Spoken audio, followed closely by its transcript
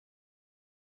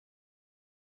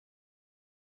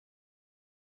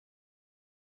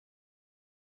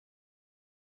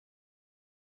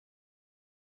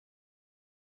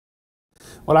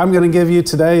What I'm going to give you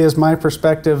today is my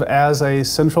perspective as a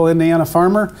Central Indiana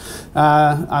farmer.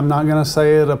 I'm not going to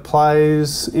say it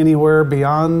applies anywhere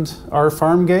beyond our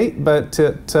farm gate, but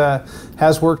it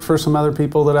has worked for some other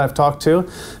people that I've talked to.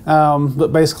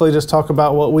 But basically just talk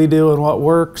about what we do and what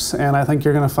works, and I think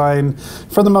you're going to find,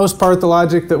 for the most part, the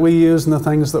logic that we use and the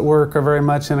things that work are very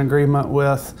much in agreement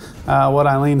with what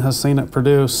Eileen has seen it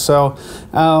produce. So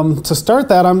to start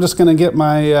that, I'm just going to get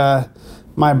my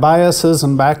my biases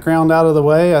and background out of the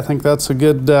way. I think that's a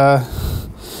good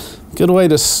way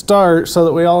to start so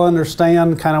that we all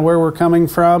understand kind of where we're coming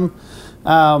from.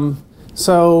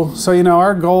 So you know,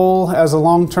 our goal as a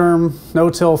long-term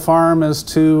no-till farm is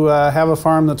to have a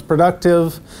farm that's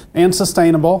productive and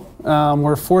sustainable.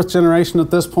 We're fourth generation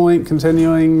at this point,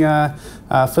 continuing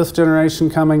fifth generation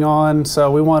coming on.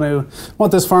 So we want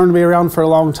this farm to be around for a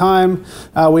long time.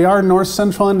 We are north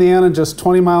central Indiana, just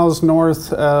 20 miles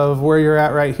north of where you're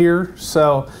at right here.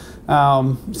 So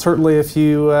certainly if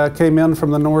you came in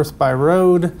from the north by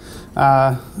road,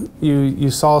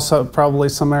 you saw probably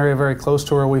some area very close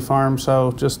to where we farm,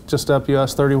 so just up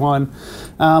US 31.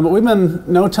 But we've been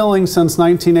no-tilling since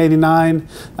 1989.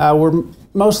 We're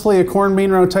mostly a corn bean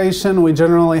rotation. We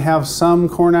generally have some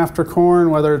corn after corn,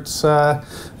 whether it's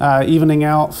evening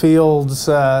out fields.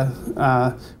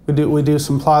 We do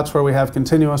some plots where we have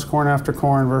continuous corn after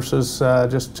corn versus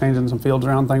just changing some fields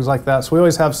around, things like that. So we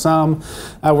always have some.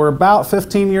 We're about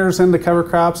 15 years into cover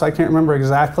crops. I can't remember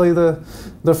exactly the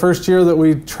first year that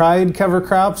we tried cover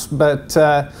crops, but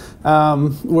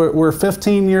we're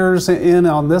 15 years in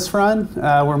on this run.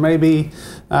 We're maybe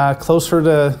closer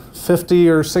to 50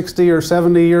 or 60 or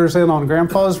 70 years in on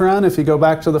Grandpa's run, if you go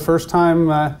back to the first time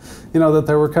you know, that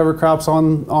there were cover crops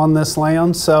on this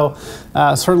land. So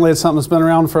certainly it's something that's been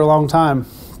around for a long time.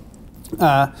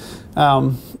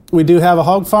 We do have a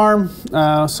hog farm,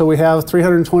 so we have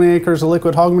 320 acres of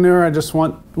liquid hog manure.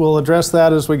 We'll address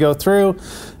that as we go through.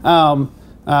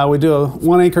 We do a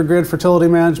 1 acre grid fertility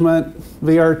management,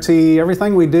 VRT.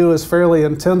 Everything we do is fairly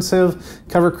intensive.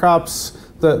 Cover crops,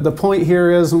 the point here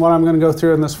is, and what I'm going to go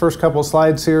through in this first couple of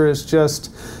slides here, is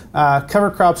just cover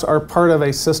crops are part of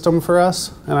a system for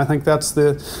us, and I think that's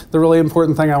the really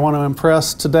important thing I want to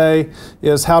impress today,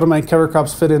 is how to make cover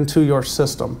crops fit into your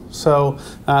system. So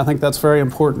I think that's very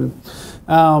important.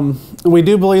 We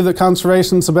do believe that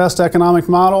conservation is the best economic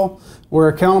model. We're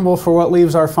accountable for what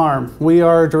leaves our farm. We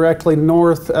are directly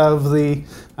north of the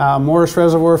Morris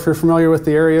Reservoir, if you're familiar with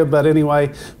the area, but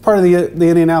anyway, part of the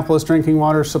Indianapolis drinking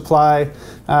water supply,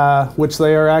 which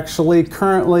they are actually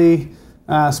currently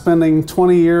spending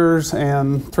 20 years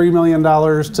and $3 million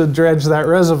to dredge that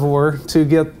reservoir to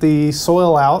get the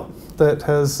soil out that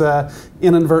has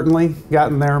inadvertently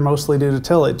gotten there, mostly due to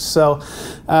tillage. So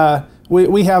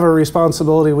we have a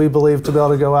responsibility, we believe, to be able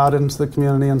to go out into the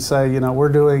community and say, you know, we're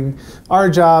doing our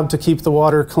job to keep the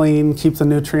water clean, keep the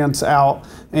nutrients out,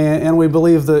 and we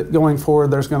believe that going forward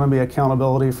there's going to be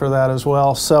accountability for that as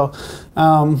well. So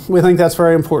we think that's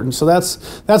very important. So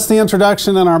that's the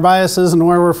introduction and our biases and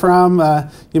where we're from.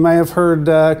 You may have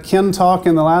heard Ken talk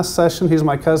in the last session. He's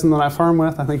my cousin that I farm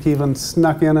with. I think he even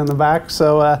snuck in the back.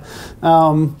 So,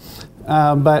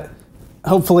 but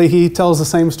hopefully he tells the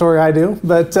same story I do.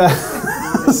 But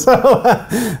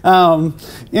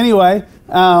anyway,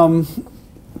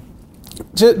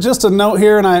 just a note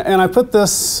here, and I put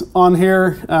this on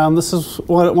here. This is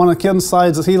one of Ken's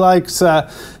slides that he likes.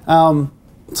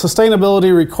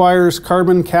 Sustainability requires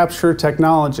carbon capture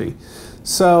technology.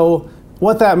 So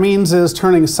what that means is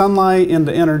turning sunlight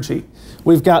into energy.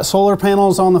 We've got solar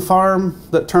panels on the farm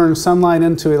that turn sunlight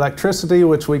into electricity,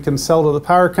 which we can sell to the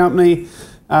power company.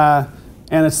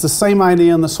 And it's the same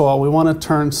idea in the soil. We want to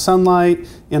turn sunlight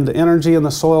into energy in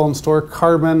the soil and store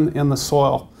carbon in the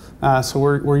soil. So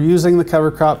we're using the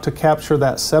cover crop to capture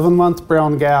that 7-month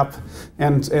brown gap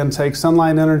and take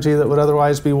sunlight energy that would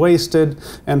otherwise be wasted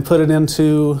and put it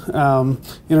into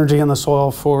energy in the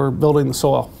soil for building the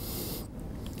soil.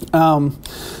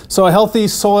 So a healthy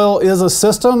soil is a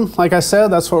system. Like I said,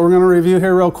 that's what we're going to review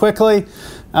here real quickly.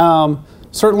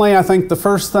 Certainly, I think the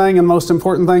first thing and most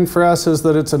important thing for us is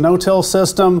that it's a no-till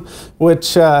system,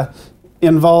 which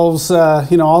involves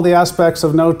you know, all the aspects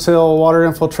of no-till, water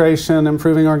infiltration,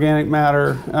 improving organic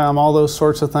matter, all those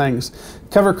sorts of things.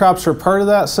 Cover crops are part of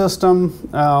that system.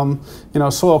 You know,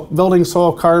 building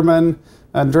soil carbon,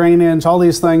 drainage, all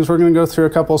these things. We're going to go through a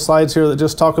couple of slides here that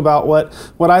just talk about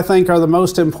what I think are the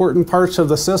most important parts of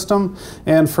the system.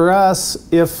 And for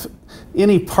us, if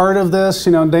any part of this,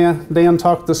 you know, Dan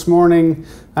talked this morning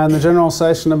in the general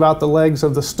session about the legs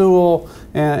of the stool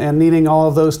and needing all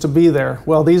of those to be there.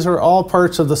 Well, these are all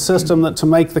parts of the system that, to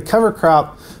make the cover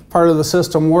crop part of the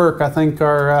system work, I think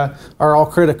are all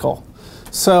critical.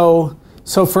 So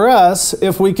for us,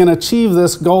 if we can achieve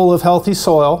this goal of healthy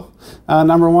soil,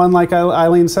 number one, like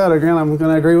Eileen said, again, I'm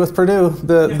going to agree with Purdue.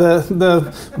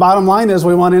 The bottom line is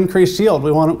we want increased yield.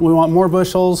 We want more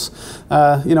bushels,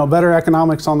 better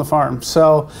economics on the farm.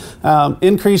 So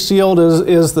increased yield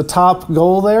is the top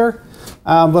goal there.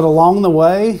 But along the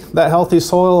way, that healthy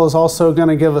soil is also going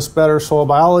to give us better soil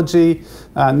biology,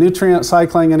 nutrient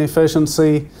cycling and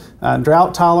efficiency,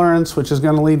 drought tolerance, which is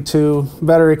going to lead to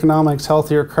better economics,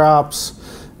 healthier crops,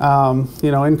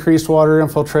 increased water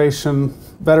infiltration,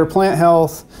 better plant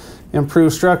health,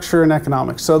 improved structure and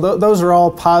economics. So those are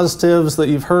all positives that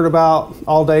you've heard about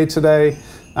all day today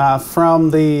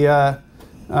from the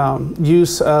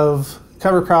use of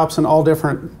cover crops and all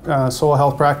different soil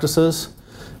health practices.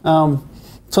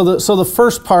 So the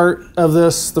first part of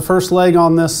this, the first leg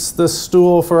on this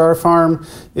stool for our farm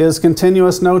is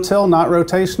continuous no-till, not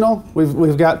rotational.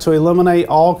 We've got to eliminate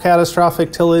all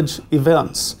catastrophic tillage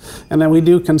events. And then we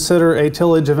do consider a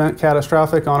tillage event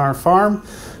catastrophic on our farm.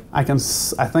 I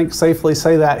think safely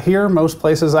say that here. Most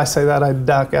places I say that I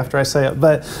duck after I say it.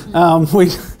 But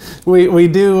we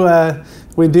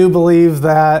do believe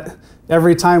that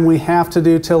every time we have to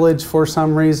do tillage for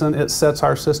some reason, it sets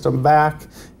our system back.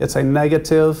 It's a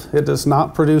negative. It does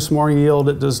not produce more yield.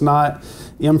 It does not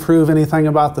improve anything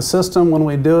about the system. When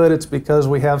we do it, it's because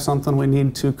we have something we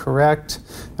need to correct,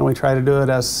 and we try to do it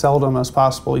as seldom as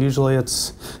possible. Usually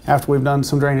it's after we've done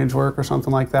some drainage work or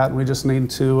something like that, and we just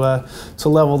need to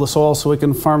level the soil so we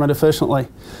can farm it efficiently.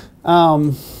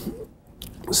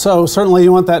 So certainly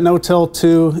you want that no-till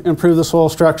to improve the soil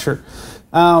structure.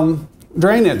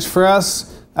 Drainage for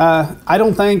us, I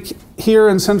don't think here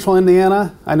in central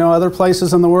Indiana, I know other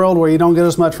places in the world where you don't get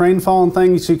as much rainfall and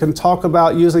things, you can talk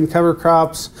about using cover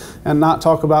crops and not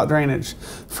talk about drainage.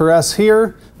 For us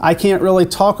here, I can't really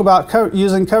talk about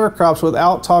using cover crops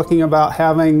without talking about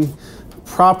having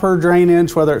proper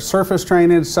drainage, whether it's surface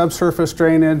drainage, subsurface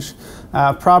drainage,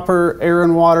 proper air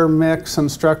and water mix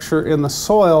and structure in the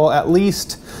soil, at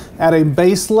least at a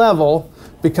base level,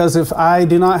 because if I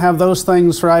do not have those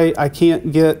things right, I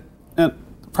can't get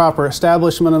proper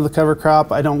establishment of the cover crop.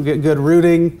 I don't get good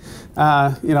rooting.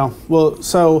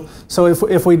 So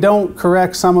if we don't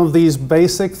correct some of these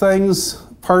basic things,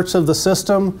 parts of the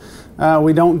system,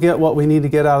 we don't get what we need to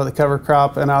get out of the cover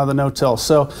crop and out of the no-till.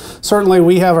 So certainly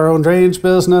we have our own drainage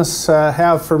business,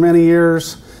 have for many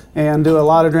years, and do a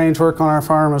lot of drainage work on our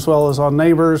farm as well as on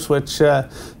neighbors, which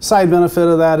side benefit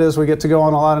of that is we get to go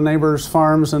on a lot of neighbors'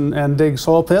 farms and dig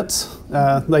soil pits.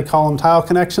 They call them tile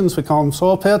connections, we call them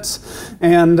soil pits,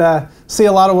 and see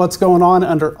a lot of what's going on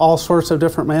under all sorts of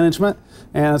different management,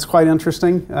 and it's quite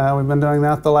interesting. We've been doing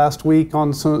that the last week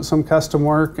on some custom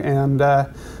work, and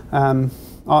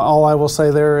all I will say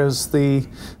there is the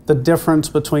difference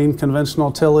between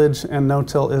conventional tillage and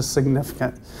no-till is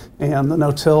significant. And the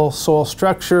no-till soil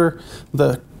structure,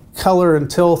 the color and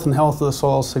tilth and health of the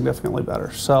soil is significantly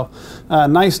better. So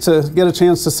nice to get a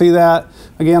chance to see that.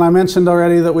 Again, I mentioned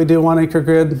already that we do 1 acre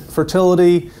grid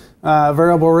fertility,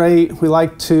 variable rate. We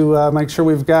like to make sure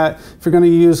we've got, if you're going to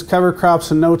use cover crops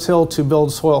and no-till to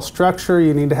build soil structure,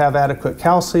 you need to have adequate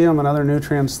calcium and other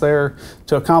nutrients there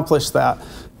to accomplish that.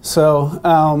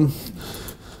 So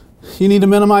you need to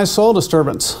minimize soil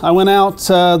disturbance. I went out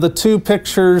the two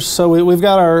pictures, so we've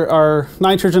got our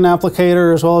nitrogen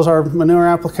applicator as well as our manure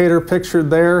applicator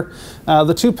pictured there.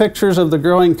 The two pictures of the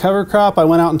growing cover crop I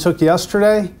went out and took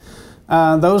yesterday.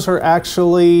 Those are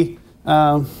actually,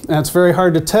 and it's very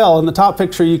hard to tell. In the top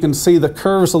picture you can see the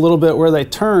curves a little bit where they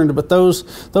turned, but those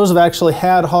have actually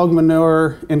had hog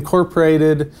manure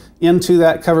incorporated into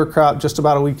that cover crop just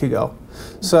about a week ago.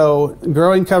 So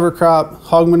growing cover crop,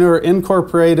 hog manure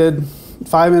incorporated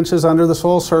 5 inches under the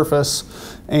soil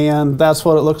surface, and that's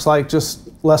what it looks like just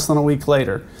less than a week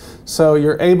later. So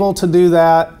you're able to do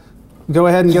that. Go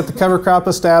ahead and get the cover crop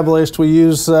established. We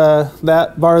use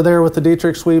that bar there with the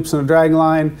Dietrich sweeps and a drag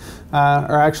line,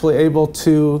 are actually able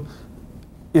to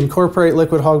incorporate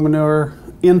liquid hog manure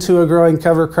into a growing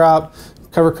cover crop.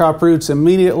 Cover crop roots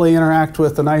immediately interact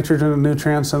with the nitrogen and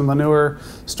nutrients in the manure,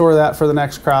 store that for the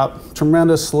next crop.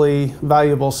 Tremendously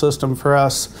valuable system for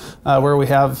us where we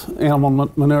have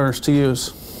animal manures to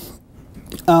use.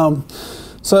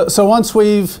 So once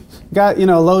we've got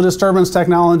low disturbance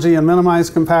technology and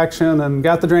minimized compaction and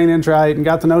got the drainage right and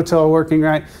got the no-till working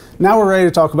right, now we're ready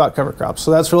to talk about cover crops.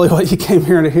 So that's really what you came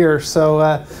here to hear.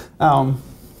 So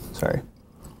sorry.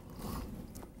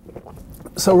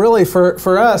 So really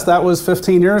for us, that was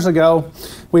 15 years ago.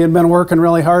 We had been working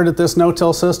really hard at this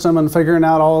no-till system and figuring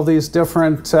out all of these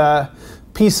different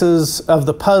pieces of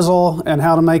the puzzle and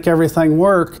how to make everything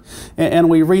work. And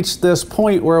we reached this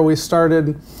point where we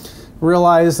started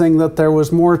realizing that there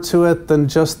was more to it than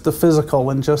just the physical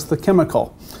and just the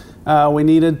chemical. We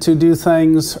needed to do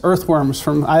things, earthworms,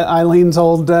 from Eileen's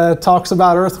old talks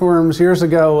about earthworms years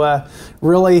ago,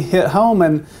 really hit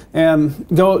home, and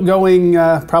going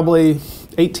probably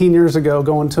 18 years ago,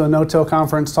 going to a no-till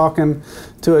conference, talking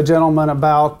to a gentleman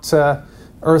about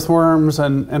earthworms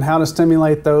and how to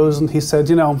stimulate those, and he said,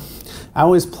 you know, I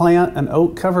always plant an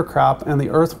oat cover crop and the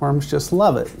earthworms just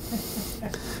love it.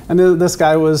 And this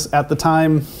guy was at the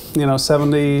time, you know,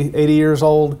 70, 80 years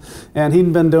old, and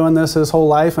he'd been doing this his whole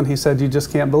life, and he said, you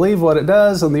just can't believe what it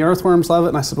does, and the earthworms love it.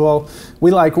 And I said, well,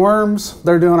 we like worms.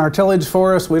 They're doing our tillage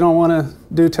for us. We don't want to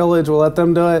do tillage. We'll let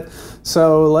them do it.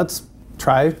 So let's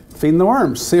try feeding the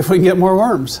worms, see if we can get more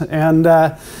worms. And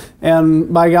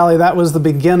by golly, that was the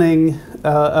beginning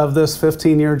of this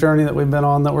 15-year journey that we've been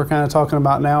on, that we're kind of talking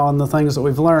about now, and the things that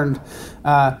we've learned.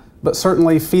 But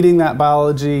certainly feeding that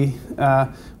biology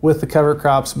with the cover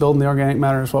crops, building the organic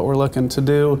matter, is what we're looking to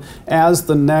do as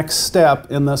the next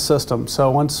step in this system. So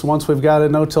once we've got a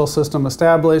no-till system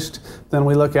established, then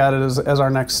we look at it as our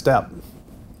next step.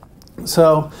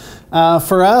 So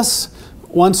for us,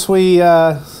 once we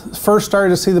first started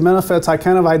to see the benefits, I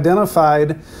kind of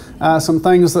identified some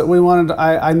things that we wanted.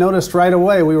 I noticed right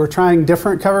away we were trying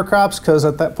different cover crops, because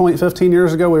at that point 15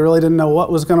 years ago we really didn't know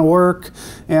what was going to work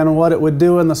and what it would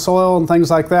do in the soil and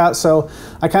things like that. So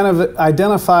I kind of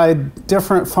identified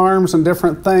different farms and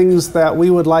different things that we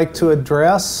would like to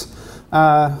address,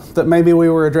 that maybe we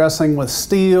were addressing with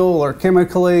steel or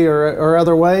chemically or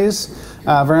other ways.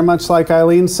 Very much like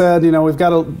Eileen said, you know, we've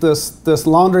got this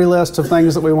laundry list of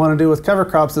things that we want to do with cover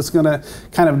crops that's going to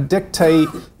kind of dictate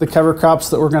the cover crops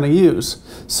that we're going to use.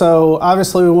 So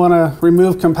obviously we want to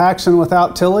remove compaction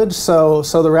without tillage, so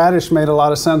the radish made a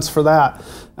lot of sense for that.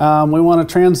 We want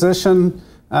to transition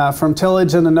from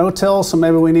tillage into no-till, so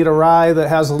maybe we need a rye that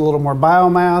has a little more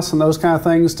biomass and those kind of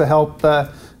things to help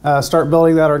start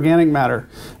building that organic matter.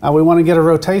 We want to get a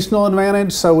rotational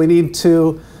advantage, so we need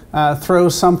to throw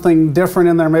something different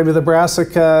in there, maybe the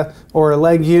brassica or a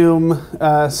legume,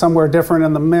 somewhere different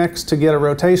in the mix to get a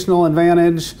rotational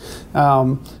advantage.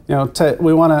 You know,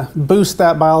 we want to boost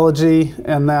that biology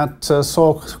and that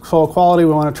soil quality.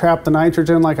 We want to trap the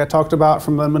nitrogen, like I talked about,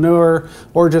 from the manure,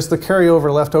 or just the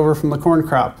carryover left over from the corn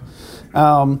crop.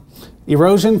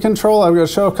 Erosion control, I'm going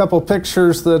to show a couple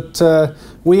pictures that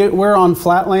we're on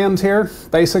flat land here,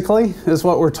 basically, is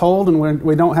what we're told, and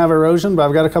we don't have erosion, but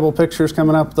I've got a couple pictures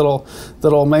coming up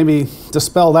that'll maybe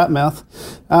dispel that myth.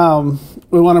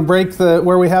 We want to break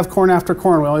where we have corn after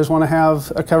corn, we always want to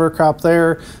have a cover crop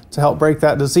there to help break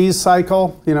that disease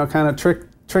cycle, you know, kind of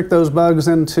trick those bugs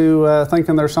into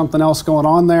thinking there's something else going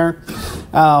on there.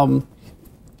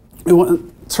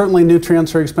 Certainly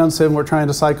nutrients are expensive, and we're trying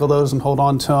to cycle those and hold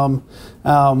on to them.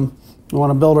 We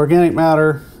want to build organic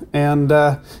matter. And you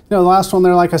know, the last one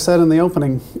there, like I said in the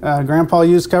opening, Grandpa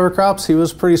used cover crops. He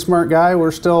was a pretty smart guy.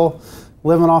 We're still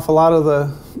living off a lot of the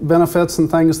benefits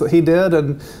and things that he did.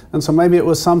 And so maybe it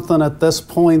was something at this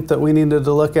point that we needed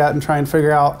to look at and try and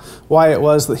figure out why it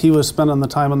was that he was spending the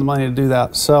time and the money to do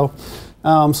that. So,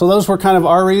 so those were kind of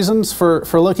our reasons for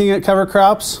looking at cover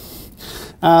crops.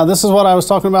 This is what I was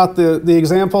talking about, the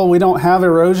example. We don't have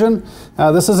erosion.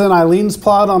 This is in Eileen's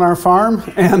plot on our farm,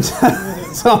 and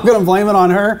so I'm going to blame it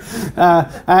on her.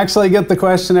 I actually get the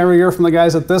question every year from the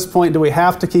guys at this point, do we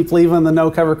have to keep leaving the no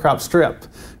cover crop strip?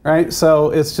 Right?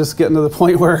 So it's just getting to the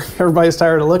point where everybody's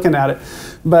tired of looking at it.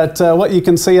 But what you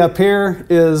can see up here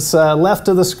is left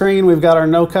of the screen, we've got our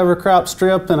no cover crop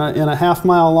strip in a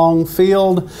half-mile long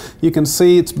field. You can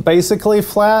see it's basically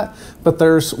flat, but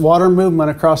there's water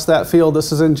movement across that field.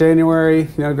 This is in January,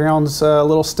 you know, ground's a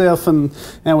little stiff, and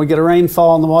we get a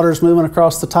rainfall and the water's moving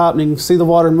across the top, and you can see the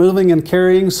water moving and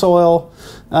carrying soil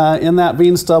in that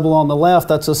bean stubble on the left.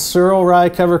 That's a cereal rye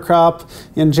cover crop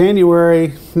in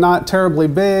January, not terribly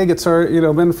big. It's, you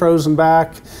know, been frozen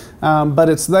back. But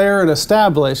it's there and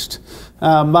established.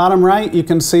 Bottom right, you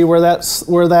can see where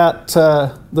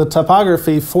the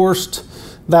topography forced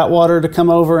that water to come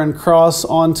over and cross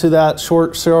onto that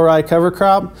short cereal rye cover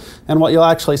crop. And what you'll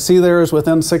actually see there is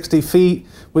within 60 feet,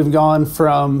 we've gone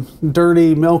from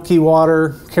dirty, milky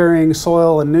water carrying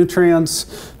soil and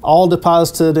nutrients, all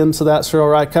deposited into that cereal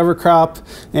rye cover crop,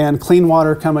 and clean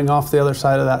water coming off the other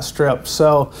side of that strip.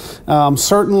 So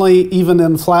certainly, even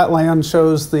in flat land,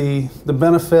 shows the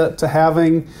benefit to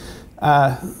having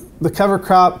the cover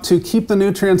crop to keep the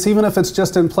nutrients, even if it's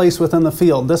just in place within the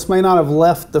field. This may not have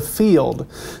left the field,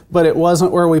 but it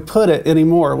wasn't where we put it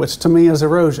anymore, which to me is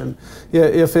erosion.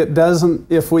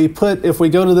 If we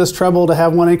go to this trouble to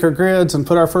have 1 acre grids and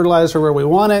put our fertilizer where we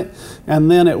want it,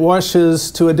 and then it washes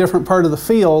to a different part of the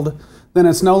field, then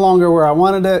it's no longer where I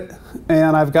wanted it,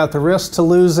 and I've got the risk to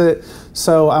lose it,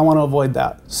 so I want to avoid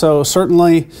that. So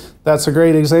certainly that's a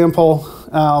great example.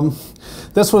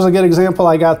 This was a good example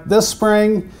I got this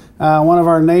spring. One of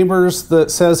our neighbors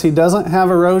that says he doesn't have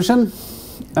erosion.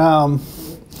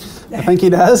 I think he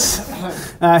does.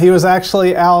 He was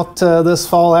actually out this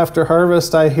fall after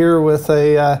harvest, I hear, with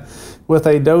a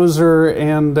dozer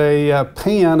and a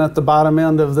pan at the bottom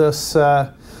end of this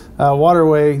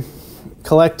waterway,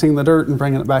 collecting the dirt and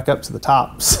bringing it back up to the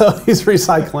top. So he's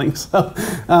recycling. So,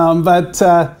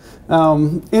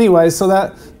 anyway, so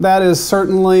that is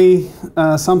certainly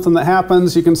something that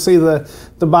happens. You can see the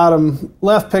bottom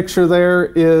left picture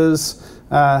there is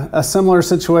a similar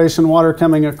situation, water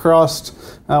coming across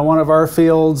one of our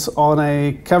fields on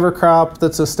a cover crop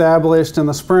that's established in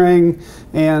the spring,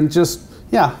 and just,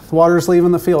 yeah, the water's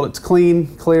leaving the field. It's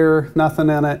clean, clear, nothing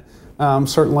in it.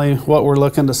 Certainly what we're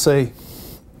looking to see.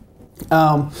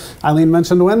 Eileen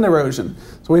mentioned wind erosion.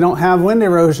 So we don't have wind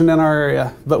erosion in our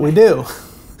area, but we do,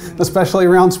 especially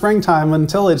around springtime and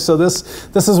tillage. So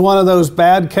this is one of those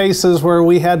bad cases where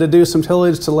we had to do some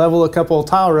tillage to level a couple of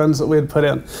tile runs that we had put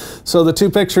in. So the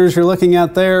two pictures you're looking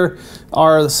at there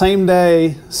are the same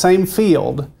day, same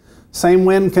field, same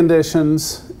wind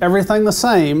conditions, everything the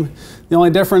same. The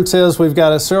only difference is we've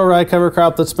got a cereal rye cover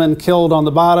crop that's been killed on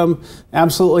the bottom,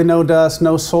 absolutely no dust,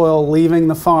 no soil leaving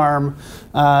the farm,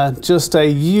 just a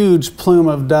huge plume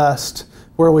of dust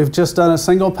where we've just done a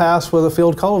single pass with a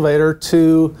field cultivator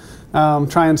to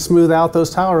try and smooth out those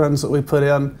tile runs that we put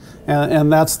in.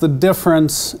 And that's the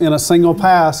difference in a single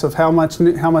pass of how much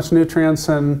nutrients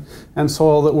and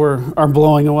soil that are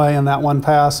blowing away in that one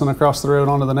pass and across the road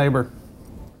onto the neighbor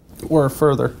or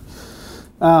further.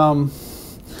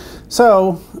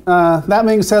 So that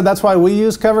being said, that's why we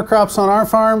use cover crops on our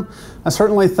farm. I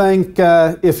certainly think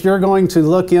if you're going to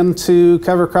look into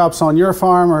cover crops on your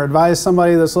farm or advise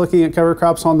somebody that's looking at cover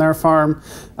crops on their farm,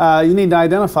 you need to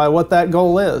identify what that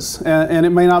goal is. And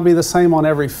it may not be the same on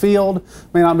every field,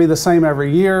 may not be the same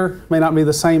every year, may not be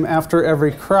the same after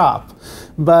every crop.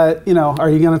 But, you know, are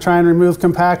you going to try and remove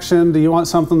compaction? Do you want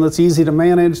something that's easy to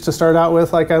manage to start out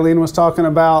with, like Eileen was talking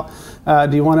about?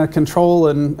 Do you want to control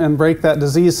and break that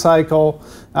disease cycle?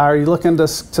 Are you looking to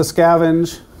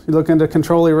scavenge? You're looking to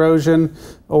control erosion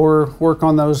or work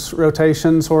on those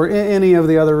rotations or any of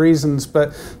the other reasons.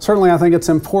 But certainly I think it's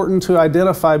important to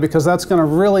identify, because that's going to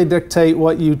really dictate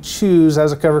what you choose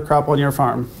as a cover crop on your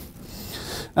farm.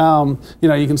 You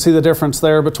know, you can see the difference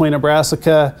there between a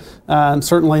brassica and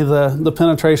certainly the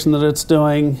penetration that it's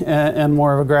doing, and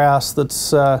more of a grass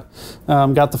that's got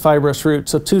the fibrous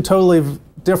roots. So two totally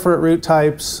different root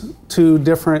types, two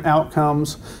different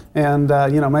outcomes, and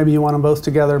you know, maybe you want them both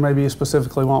together, maybe you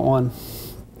specifically want one.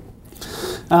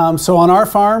 So on our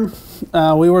farm,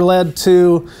 we were led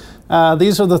to,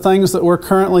 these are the things that we're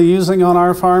currently using on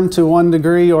our farm to one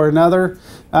degree or another.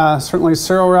 Certainly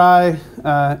cereal rye,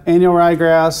 annual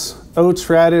ryegrass, oats,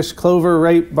 radish, clover,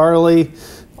 rape, barley,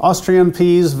 Austrian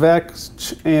peas,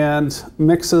 vetch, and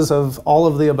mixes of all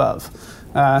of the above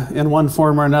in one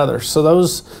form or another. So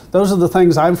those are the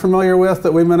things I'm familiar with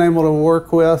that we've been able to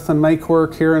work with and make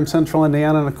work here in central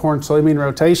Indiana in a corn soybean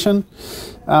rotation.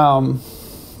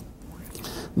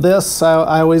 This,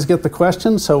 I always get the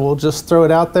question, so we'll just throw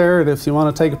it out there, and if you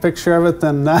want to take a picture of it,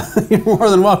 then you're more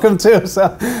than welcome to.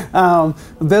 So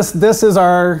this is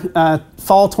our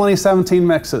fall 2017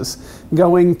 mixes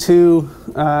going to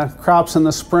crops in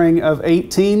the spring of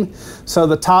 18. So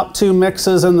the top two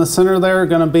mixes in the center there are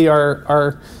going to be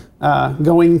our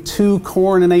going to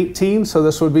corn in 18. So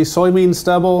this would be soybean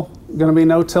stubble, going to be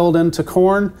no-tilled into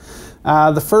corn.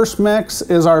 The first mix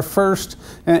is our first,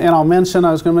 and I was going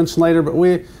to mention later, but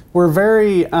we're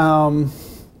very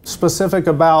specific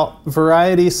about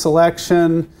variety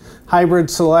selection, hybrid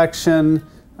selection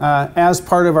as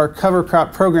part of our cover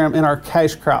crop program in our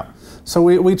cash crop. So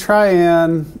we try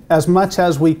and, as much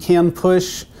as we can,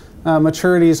 push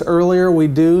maturities earlier, we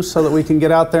do, so that we can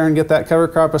get out there and get that cover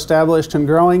crop established and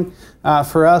growing.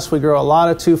 For us, we grow a lot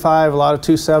of 2.5, a lot of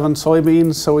 2.7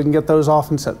 soybeans, so we can get those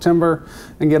off in September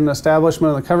and get an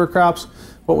establishment of the cover crops.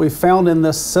 What we found in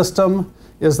this system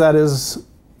is that is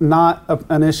not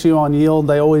an issue on yield.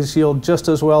 They always yield just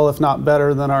as well, if not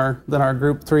better, than our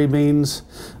Group 3 beans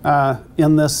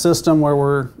in this system, where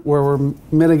we're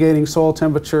mitigating soil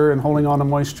temperature and holding on to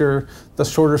moisture. The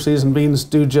shorter season beans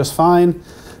do just fine.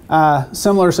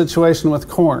 Similar situation with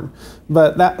corn.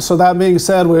 But that being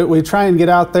said, we try and get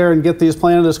out there and get these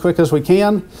planted as quick as we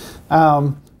can.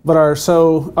 But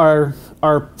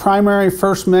our primary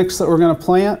first mix that we're going to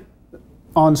plant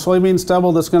on soybean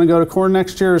stubble that's going to go to corn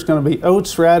next year is going to be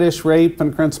oats, radish, rape,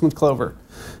 and crimson clover.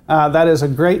 That is a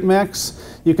great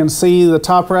mix. You can see the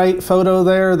top right photo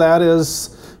there. That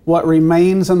is what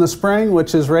remains in the spring,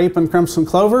 which is rape and crimson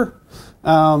clover.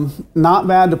 Not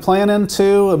bad to plant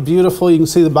into. A beautiful, you can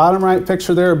see the bottom right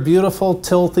picture there, a beautiful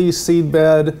tilthy seed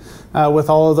bed with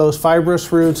all of those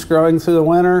fibrous roots growing through the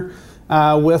winter.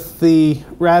 With the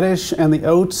radish and the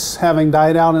oats having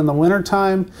died out in the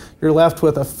wintertime, you're left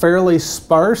with a fairly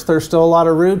sparse, there's still a lot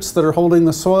of roots that are holding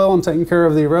the soil and taking care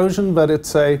of the erosion, but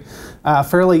it's a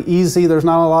fairly easy, there's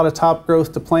not a lot of top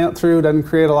growth to plant through, doesn't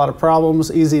create a lot of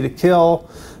problems, easy to kill.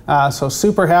 So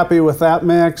super happy with that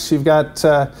mix. You've got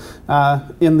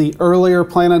in the earlier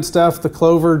planted stuff, the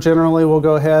clover generally will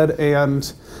go ahead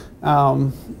and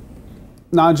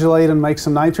nodulate and make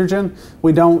some nitrogen.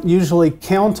 We don't usually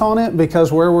count on it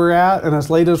because where we're at and as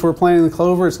late as we're planting the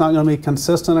clover, it's not going to be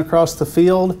consistent across the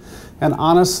field. And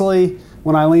honestly,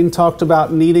 when Eileen talked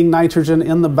about needing nitrogen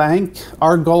in the bank,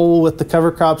 our goal with the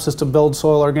cover crops is to build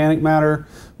soil organic matter,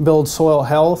 build soil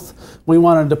health. We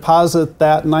want to deposit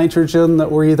that nitrogen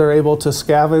that we're either able to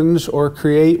scavenge or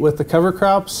create with the cover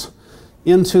crops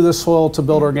into the soil to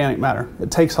build organic matter. It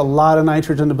takes a lot of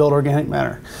nitrogen to build organic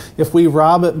matter. If we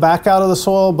rob it back out of the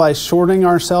soil by shorting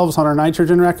ourselves on our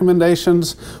nitrogen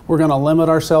recommendations, we're going to limit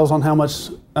ourselves on how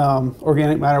much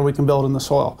organic matter we can build in the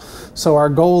soil. So our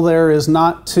goal there is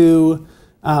not to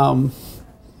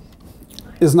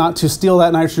steal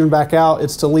that nitrogen back out,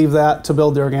 it's to leave that to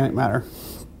build the organic matter.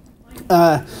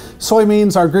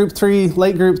 Soybeans, our group 3,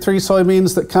 late group 3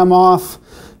 soybeans that come off,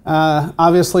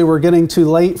 obviously we're getting too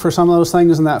late for some of those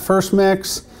things in that first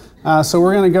mix. So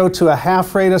we're going to go to a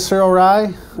half rate of cereal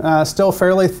rye, still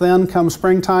fairly thin come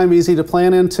springtime, easy to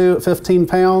plant into at 15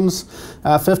 pounds.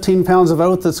 15 pounds of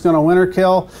oat that's going to winter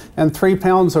kill, and 3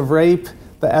 pounds of rape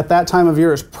that at that time of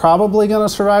year is probably going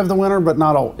to survive the winter, but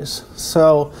not always.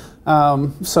 So,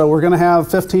 so we're going to have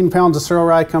 15 pounds of cereal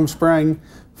rye come spring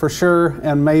for sure,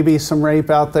 and maybe some rape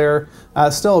out there.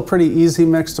 Still a pretty easy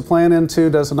mix to plant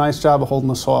into, does a nice job of holding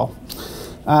the soil.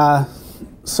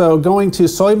 So going to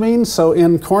soybeans, so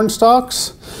in corn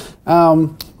stalks,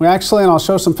 we actually, and I'll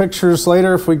show some pictures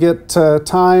later if we get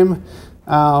time,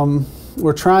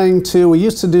 we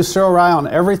used to do cereal rye on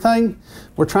everything.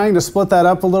 We're trying to split that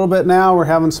up a little bit now. We're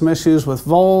having some issues with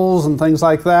voles and things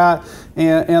like that.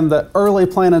 And the early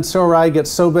planted cereal rye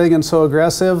gets so big and so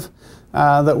aggressive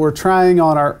that we're trying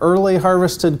on our early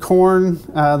harvested corn,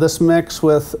 this mix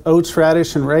with oats,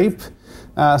 radish, and rape,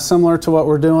 similar to what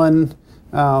we're doing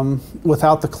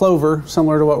without the clover,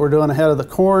 similar to what we're doing ahead of the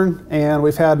corn. And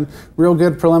we've had real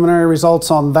good preliminary results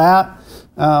on that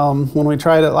when we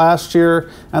tried it last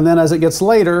year. And then as it gets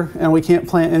later and we can't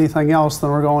plant anything else, then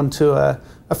we're going to a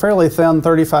fairly thin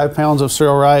 35 pounds of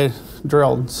cereal rye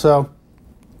drilled. So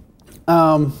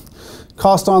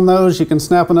cost on those, you can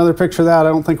snap another picture of that. I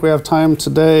don't think we have time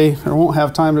today, or won't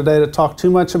have time today, to talk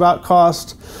too much about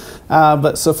cost.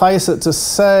 But suffice it to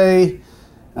say,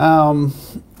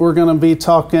 we're going to be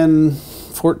talking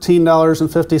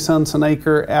 $14.50 an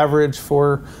acre average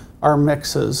for our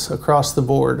mixes across the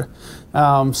board.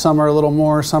 Some are a little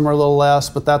more, some are a little less,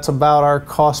 but that's about our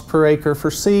cost per acre for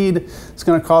seed. It's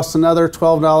going to cost another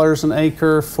 $12 an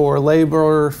acre for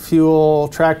labor, fuel,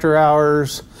 tractor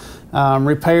hours,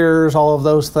 repairs, all of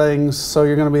those things. So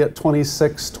you're going to be at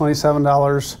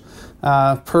 $26,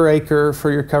 $27 per acre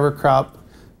for your cover crop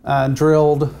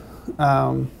drilled.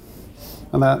 And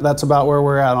that's about where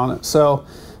we're at on it. So,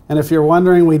 and if you're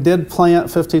wondering, we did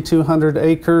plant 5,200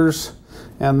 acres,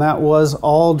 and that was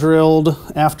all drilled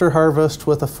after harvest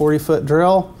with a 40-foot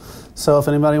drill. So if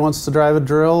anybody wants to drive a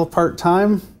drill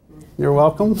part-time, you're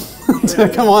welcome to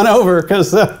come on over,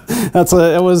 because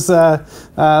it was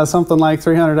something like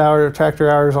 300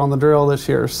 tractor hours on the drill this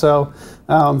year. So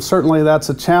certainly that's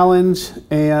a challenge,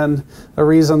 and a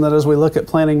reason that as we look at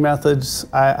planting methods,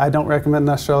 I don't recommend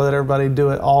necessarily that everybody do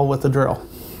it all with the drill.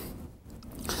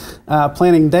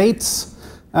 Planting dates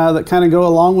that kind of go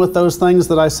along with those things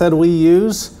that I said we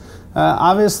use.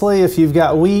 Obviously, if you've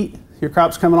got wheat, your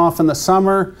crop's coming off in the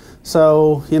summer.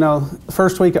 So, you know,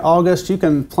 first week of August, you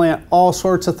can plant all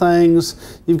sorts of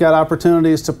things. You've got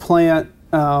opportunities to plant,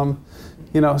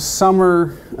 you know,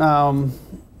 summer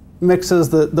mixes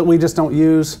that we just don't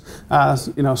use.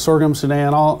 You know, sorghum,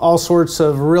 Sudan, all sorts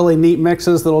of really neat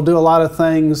mixes that'll do a lot of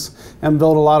things and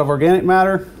build a lot of organic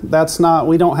matter. That's not,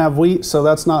 we don't have wheat, so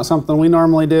that's not something we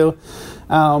normally do.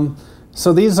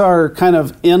 So these are kind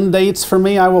of end dates for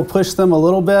me. I will push them a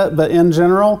little bit, but in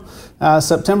general,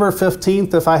 September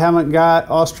 15th, if I haven't got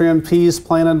Austrian peas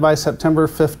planted by September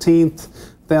 15th,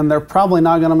 then they're probably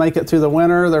not going to make it through the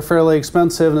winter. They're fairly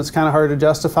expensive and it's kind of hard to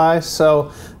justify.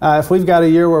 So if we've got a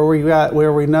year where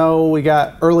we know we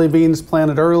got early beans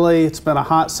planted early, it's been a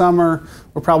hot summer,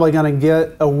 we're probably going to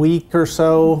get a week or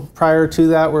so prior to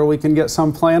that where we can get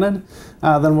some planted.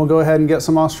 Then we'll go ahead and get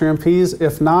some Austrian peas.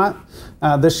 If not,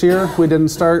 this year we didn't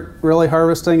start really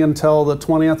harvesting until the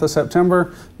 20th of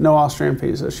September. No Austrian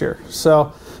peas this year.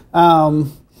 So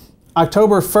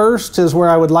October 1st is where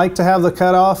I would like to have the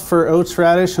cutoff for oats,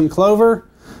 radish, and clover.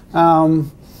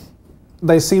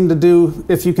 They seem to do,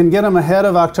 if you can get them ahead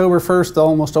of October 1st, they'll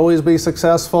almost always be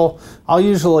successful. I'll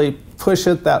usually push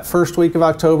it that first week of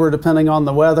October depending on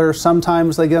the weather.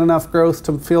 Sometimes they get enough growth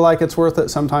to feel like it's worth it,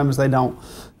 sometimes they don't.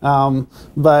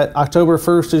 But October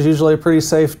 1st is usually a pretty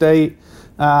safe date.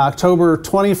 October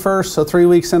 21st, so 3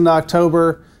 weeks into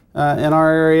October, in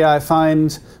our area I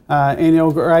find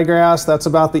annual ryegrass. That's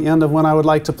about the end of when I would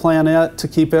like to plant it to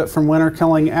keep it from winter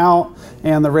killing out,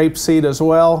 and the rapeseed as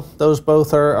well. Those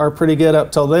both are pretty good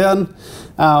up till then.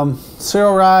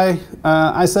 Cereal rye,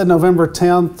 I said November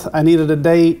 10th. I needed a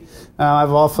date.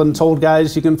 I've often told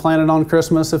guys you can plant it on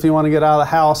Christmas if you want to get out of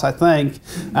the house, I think.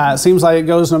 It seems like it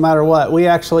goes no matter what. We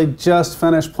actually just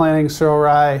finished planting cereal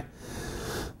rye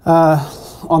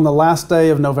on the last day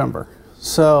of November.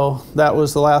 So that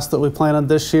was the last that we planted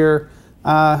this year.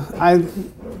 I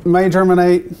may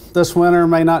germinate this winter,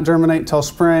 may not germinate till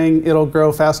spring. It'll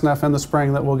grow fast enough in the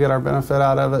spring that we'll get our benefit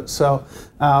out of it. So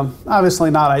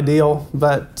obviously not ideal,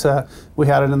 but we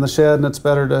had it in the shed and it's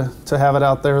better to have it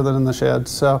out there than in the shed.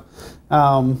 So,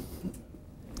 but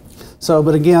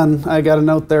again, I got a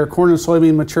note there, corn and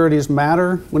soybean maturities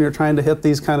matter when you're trying to hit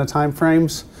these kind of time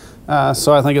frames.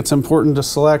 So I think it's important to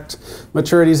select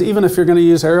maturities, even if you're going to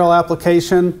use aerial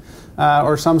application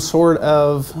or some sort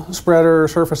of spreader or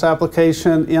surface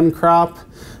application in crop.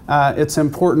 It's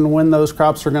important when those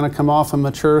crops are going to come off and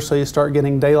mature, so you start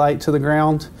getting daylight to the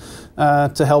ground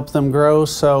to help them grow.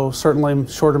 So certainly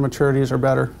shorter maturities are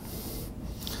better.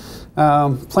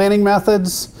 Planting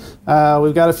methods.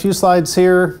 We've got a few slides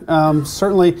here.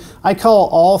 Certainly, I call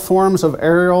all forms of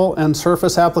aerial and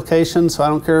surface application, so I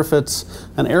don't care if it's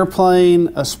an airplane,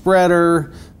 a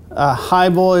spreader, a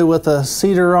highboy with a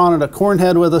seeder on it, a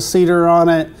cornhead with a seeder on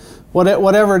it,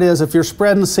 whatever it is. If you're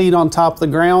spreading seed on top of the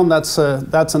ground, that's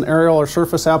an aerial or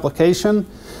surface application.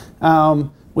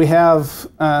 We have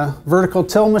vertical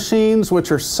till machines,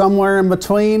 which are somewhere in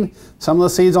between. Some of the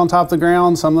seed's on top of the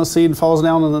ground, some of the seed falls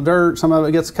down in the dirt, some of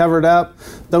it gets covered up.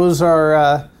 Those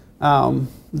are,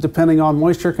 depending on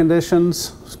moisture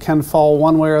conditions, can fall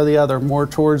one way or the other, more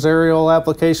towards aerial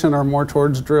application or more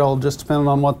towards drill, just depending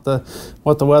on what the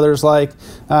weather's like.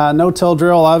 No-till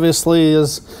drill obviously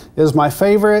is my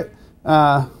favorite.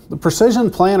 The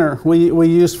precision planter we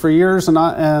used for years,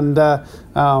 and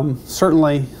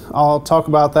certainly I'll talk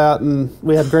about that, and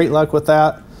we had great luck with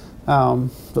that.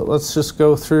 But let's just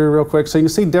go through real quick. So you can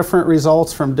see different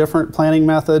results from different planting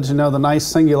methods. You know, the nice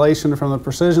singulation from the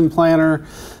precision planter,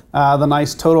 the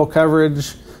nice total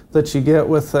coverage that you get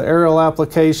with the aerial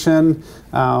application,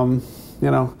 rows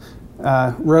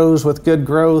with good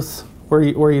growth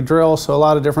where you drill. So a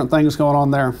lot of different things going on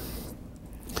there.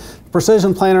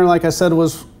 Precision planter, like I said,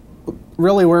 was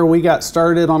really where we got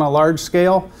started on a large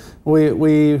scale.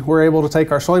 We were able to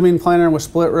take our soybean planter with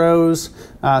split rows,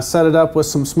 set it up with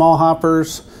some small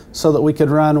hoppers so that we could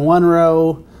run one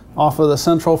row off of the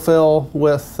central fill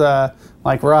with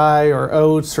like rye or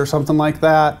oats or something like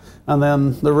that. And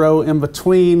then the row in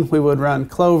between, we would run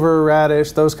clover,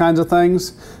 radish, those kinds of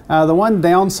things. The one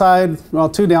downside, well,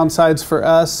 two downsides for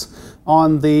us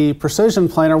on the precision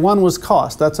planter, one was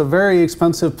cost. That's a very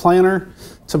expensive planter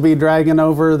to be dragging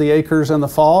over the acres in the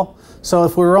fall. So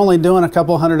if we were only doing a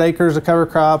couple hundred acres of cover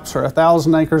crops or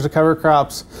 1,000 acres of cover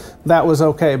crops, that was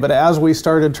okay. But as we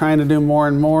started trying to do more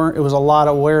and more, it was a lot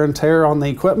of wear and tear on the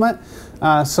equipment.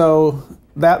 So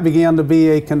that began to be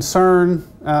a concern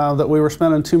that we were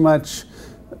spending too much,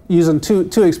 using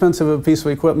too expensive a piece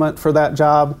of equipment for that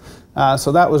job.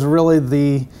 So that was really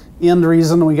the end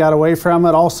reason we got away from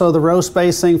it. Also, the row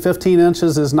spacing, 15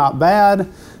 inches is not bad,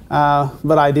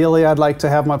 but ideally I'd like to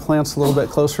have my plants a little bit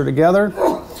closer together.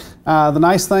 The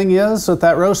nice thing is with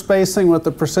that row spacing, with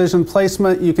the precision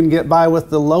placement, you can get by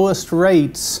with the lowest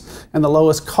rates and the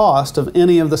lowest cost of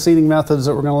any of the seeding methods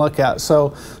that we're going to look at.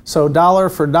 So dollar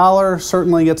for dollar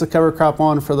certainly gets a cover crop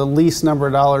on for the least number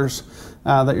of dollars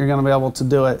that you're going to be able to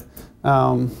do it.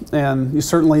 And you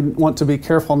certainly want to be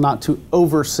careful not to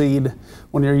overseed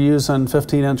when you're using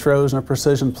 15-inch rows in a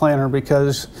precision planter,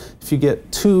 because if you get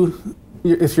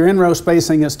if your in-row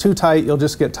spacing is too tight, you'll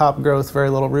just get top growth, very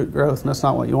little root growth, and that's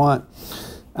not what you want.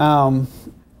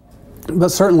 but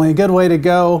certainly a good way to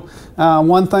go.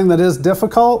 One thing that is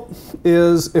difficult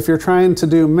is if you're trying to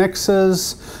do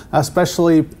mixes,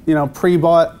 especially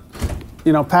pre-bought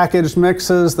packaged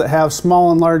mixes that have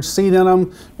small and large seed in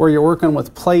them, where you're working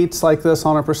with plates like this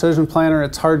on a precision planter.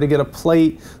 It's hard to get a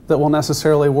plate that will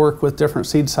necessarily work with different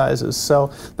seed sizes.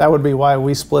 So that would be why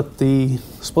we split the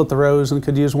rows and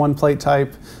could use one plate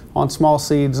type on small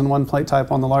seeds and one plate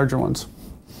type on the larger ones.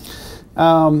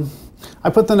 I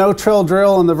put the no-till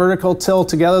drill and the vertical till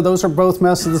together. Those are both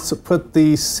methods to put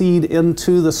the seed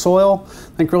into the soil.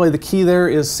 I think really the key there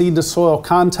is seed to soil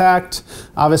contact.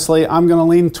 Obviously, I'm going to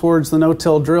lean towards the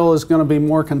no-till drill is going to be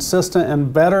more consistent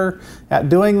and better at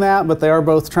doing that, but they are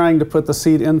both trying to put the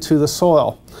seed into the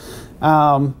soil.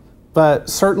 But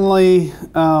certainly,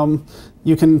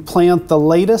 you can plant the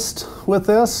latest with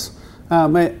this.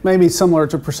 Maybe similar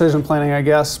to precision planting, I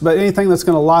guess, but anything that's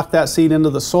going to lock that seed into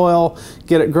the soil,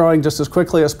 get it growing just as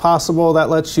quickly as possible, that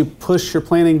lets you push your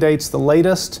planting dates the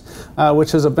latest,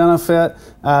 which is a benefit.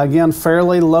 Again,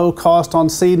 fairly low cost on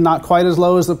seed, not quite as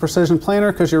low as the precision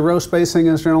planter because your row spacing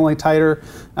is generally tighter,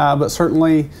 but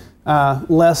certainly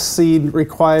less seed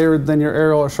required than your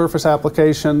aerial or surface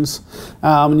applications,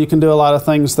 and you can do a lot of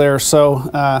things there. So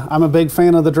I'm a big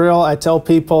fan of the drill. I tell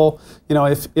people,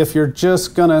 if you're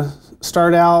just going to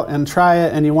start out and try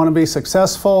it and you want to be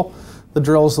successful, the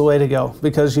drill's the way to go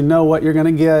because you know what you're going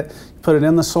to get. Put it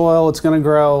in the soil, it's going to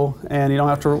grow, and you don't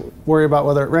have to worry about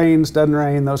whether it rains, doesn't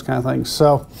rain, those kind of things.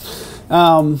 So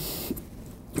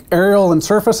aerial and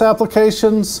surface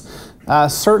applications,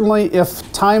 certainly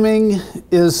if timing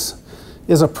is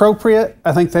appropriate,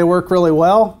 I think they work really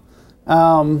well.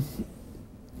 The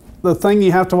thing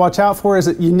you have to watch out for is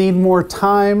that you need more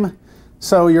time,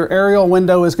 so your aerial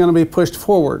window is going to be pushed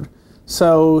forward.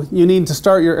 So you need to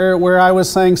start your aerial, where I was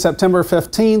saying September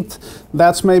 15th,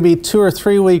 that's maybe 2 or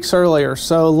 3 weeks earlier.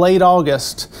 So late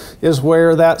August is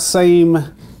where that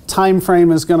same time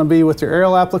frame is going to be with your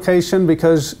aerial application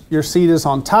because your seed is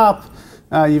on top.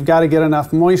 You've got to get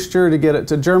enough moisture to get it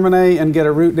to germinate and get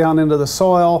a root down into the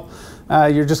soil.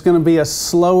 You're just going to be a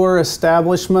slower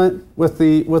establishment with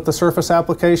the surface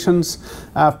applications.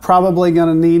 Probably going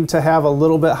to need to have a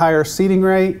little bit higher seeding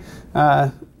rate,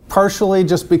 partially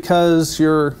just because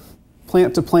your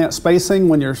plant-to-plant spacing,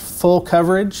 when you're full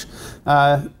coverage,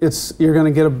 you're going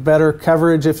to get a better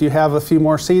coverage if you have a few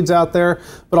more seeds out there,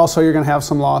 but also you're going to have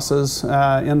some losses,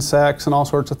 insects and all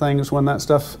sorts of things when that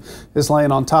stuff is laying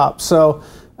on top. So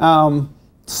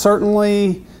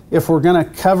certainly if we're going to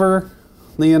cover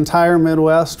the entire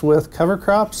Midwest with cover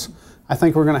crops, I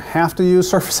think we're going to have to use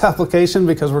surface application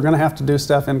because we're going to have to do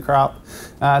stuff in crop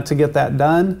to get that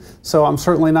done. So I'm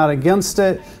certainly not against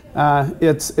it.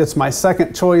 It's my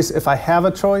second choice if I have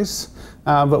a choice.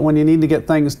 But when you need to get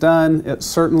things done, it's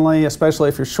certainly, especially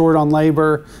if you're short on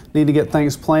labor, need to get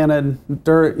things planted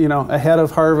ahead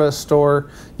of harvest,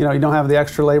 or you don't have the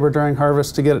extra labor during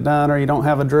harvest to get it done, or you don't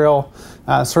have a drill.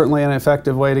 Certainly an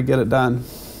effective way to get it done.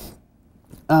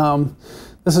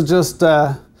 This is just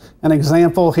an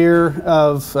example here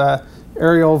of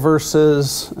aerial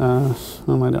versus,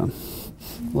 what am I doing?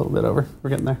 A little bit over, we're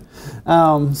getting there.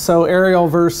 So aerial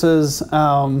versus,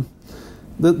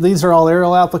 these are all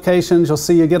aerial applications. You'll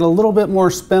see you get a little bit more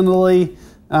spindly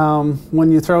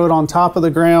when you throw it on top of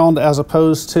the ground as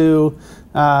opposed to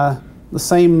the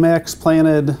same mix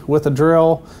planted with a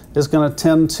drill is going to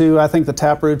tend to, I think the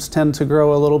tap roots tend to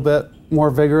grow a little bit more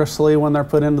vigorously when they're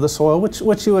put into the soil,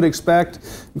 which you would expect.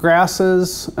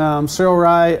 Grasses, cereal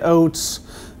rye, oats,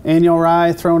 annual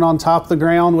rye thrown on top of the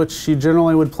ground, which you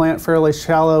generally would plant fairly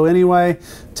shallow anyway,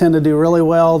 tend to do really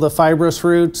well. The fibrous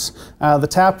roots, the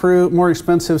taproot, more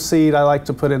expensive seed I like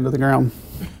to put into the ground.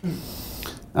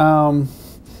 So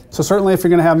certainly if you're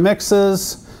going to have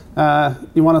mixes,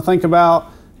 you want to think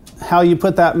about how you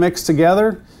put that mix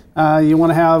together. You want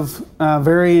to have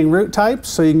varying root types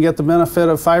so you can get the benefit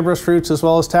of fibrous roots as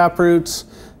well as tap roots.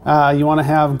 You want to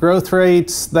have growth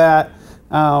rates that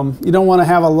you don't want to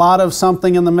have a lot of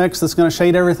something in the mix that's going to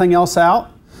shade everything else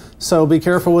out. So be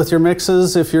careful with your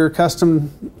mixes if you're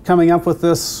coming up with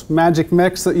this magic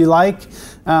mix that you like.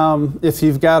 If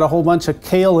you've got a whole bunch of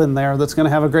kale in there that's going to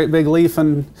have a great big leaf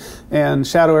and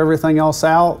shadow everything else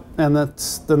out, and then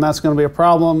that's going to be a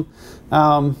problem.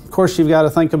 Of course, you've got to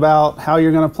think about how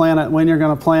you're going to plant it, when you're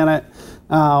going to plant it.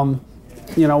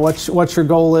 What your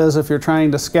goal is if you're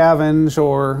trying to scavenge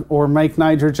or make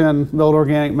nitrogen, build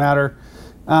organic matter.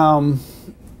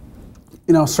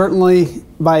 certainly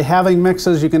by having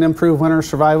mixes, you can improve winter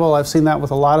survival. I've seen that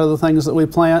with a lot of the things that we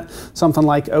plant. Something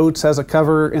like oats as a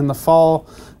cover in the fall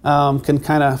can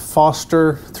kind of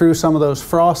foster through some of those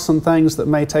frosts and things that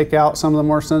may take out some of the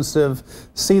more sensitive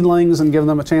seedlings and give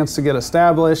them a chance to get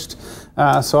established.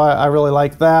 So I really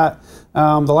like that.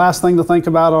 The last thing to think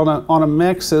about on a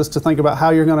mix is to think about how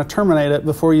you're going to terminate it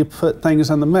before you put things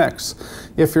in the mix.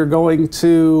 If you're going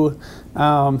to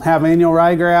have annual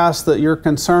ryegrass that you're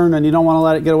concerned and you don't want to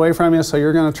let it get away from you, so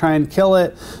you're going to try and kill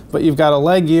it, but you've got a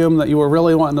legume that you were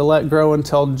really wanting to let grow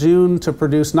until June to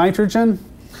produce nitrogen,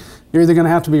 you're either going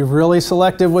to have to be really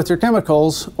selective with your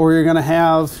chemicals, or you're going to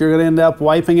end up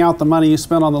wiping out the money you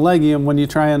spent on the legume when you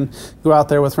try and go out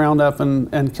there with Roundup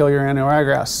and kill your annual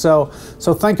ryegrass.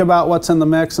 So think about what's in the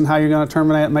mix and how you're going to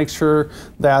terminate it. Make sure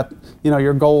that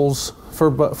your goals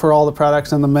for all the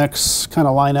products in the mix kind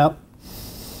of line up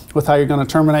with how you're going to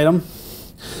terminate them.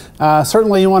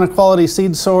 Certainly you want a quality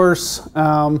seed source.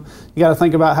 You got to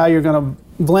think about how you're going to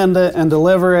blend it and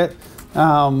deliver it.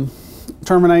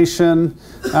 Termination,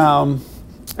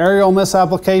 aerial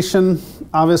misapplication,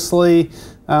 obviously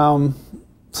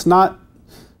it's not,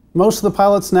 most of the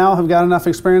pilots now have got enough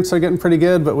experience, they're getting pretty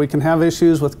good, but we can have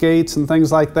issues with gates and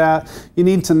things like that. You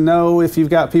need to know if you've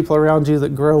got people around you that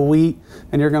grow wheat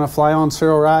and you're going to fly on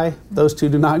cereal rye. Those two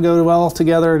do not go well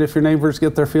together, and if your neighbors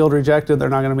get their field rejected, they're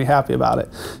not going to be happy about it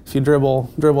if you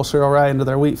dribble cereal rye into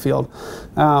their wheat field.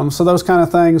 So those kind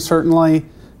of things, certainly.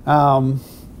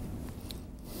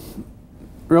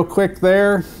 Real quick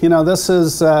there, this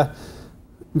is a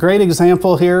great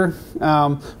example here.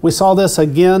 We saw this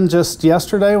again just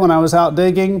yesterday when I was out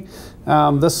digging.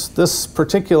 This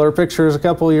particular picture is a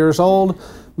couple years old,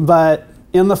 but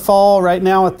in the fall, right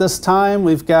now at this time,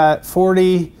 we've got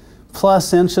 40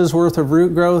 plus inches worth of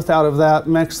root growth out of that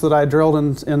mix that I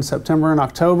drilled in September and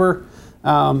October.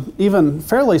 Even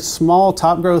fairly small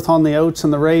top growth on the oats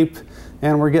and the rape,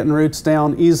 and we're getting roots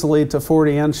down easily to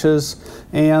 40 inches.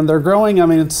 And they're growing, I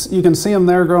mean, you can see them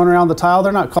there growing around the tile.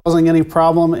 They're not causing any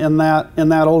problem in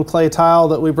that old clay tile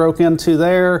that we broke into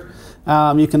there.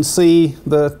 You can see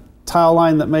the tile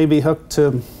line that may be hooked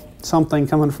to something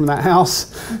coming from that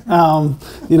house.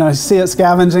 You see it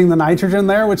scavenging the nitrogen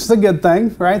there, which is a good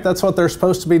thing, right? That's what they're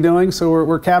supposed to be doing. So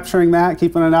we're capturing that,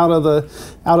 keeping it out of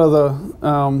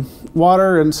the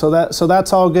water, and so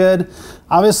that's all good.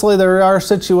 Obviously, there are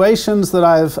situations that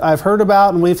I've heard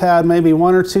about, and we've had maybe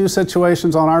one or two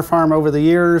situations on our farm over the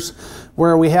years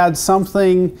where we had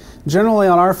something, generally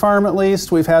on our farm at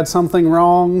least, we've had something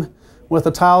wrong with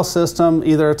a tile system,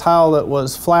 either a tile that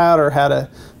was flat or had a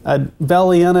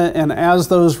belly in it, and as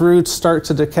those roots start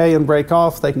to decay and break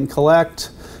off, they can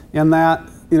collect in that.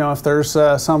 If there's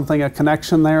a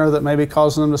connection there that may be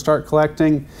causing them to start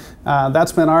collecting.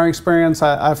 That's been our experience.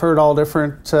 I've heard all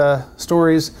different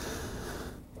stories.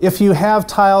 If you have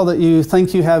tile that you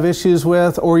think you have issues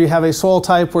with, or you have a soil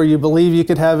type where you believe you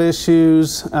could have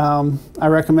issues, I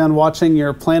recommend watching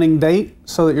your planting date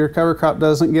so that your cover crop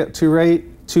doesn't get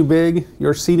too big,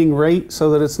 your seeding rate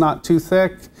so that it's not too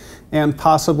thick, and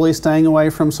possibly staying away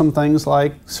from some things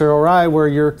like cereal rye where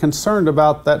you're concerned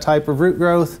about that type of root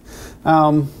growth.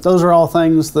 Those are all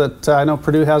things that I know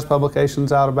Purdue has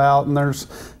publications out about, and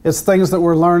it's things that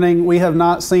we're learning. We have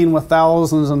not seen with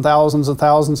thousands and thousands and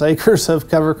thousands of acres of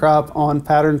cover crop on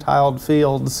pattern tiled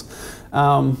fields.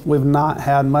 We've not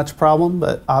had much problem,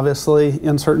 but obviously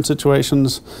in certain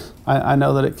situations I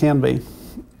know that it can be.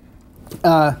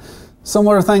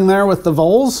 Similar thing there with the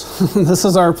voles. This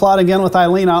is our plot again with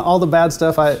Eileen. All the bad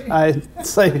stuff I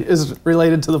say is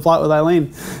related to the plot with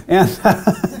Eileen. And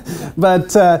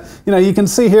but you can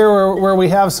see here where we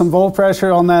have some vole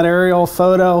pressure on that aerial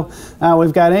photo.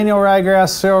 We've got annual ryegrass,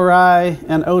 cereal rye,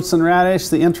 and oats and radish.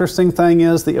 The interesting thing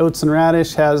is the oats and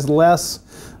radish has less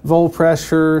vole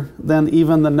pressure than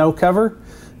even the no cover,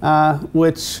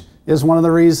 which is one of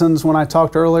the reasons when I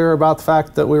talked earlier about the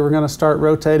fact that we were going to start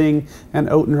rotating an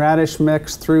oat and radish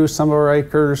mix through some of our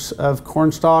acres of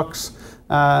corn stalks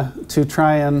to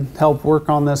try and help work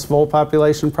on this vole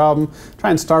population problem. Try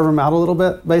and starve them out a little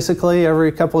bit, basically,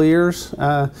 every couple of years,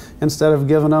 instead of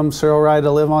giving them cereal rye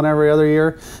to live on every other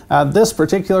year. This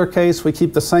particular case, we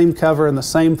keep the same cover in the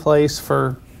same place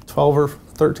for 12 or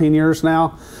 13 years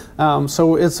now.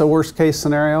 So it's a worst case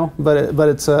scenario, but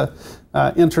it's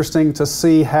interesting to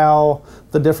see how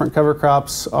the different cover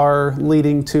crops are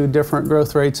leading to different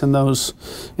growth rates in those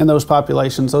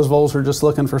populations. Those voles are just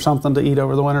looking for something to eat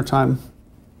over the wintertime.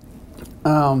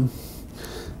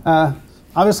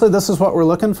 Obviously, this is what we're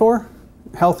looking for: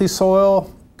 healthy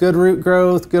soil, good root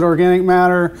growth, good organic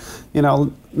matter.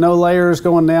 no layers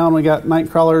going down. We got night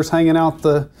crawlers hanging out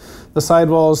the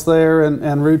sidewalls there,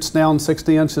 and roots down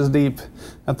 60 inches deep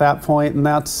at that point. And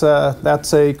that's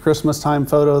a Christmas time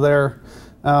photo there.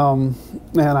 And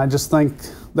I just think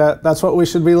that's what we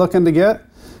should be looking to get.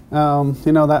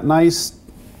 You know, that nice,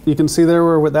 you can see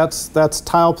there where that's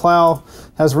tile plow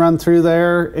has run through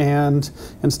there, and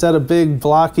instead of big,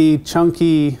 blocky,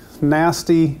 chunky,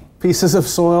 nasty pieces of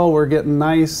soil, we're getting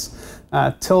nice,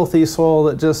 tilthy soil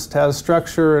that just has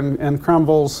structure and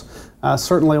crumbles.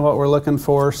 Certainly what we're looking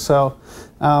for. So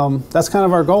that's kind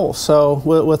of our goal. So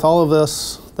with all of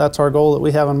this, that's our goal that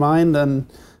we have in mind. And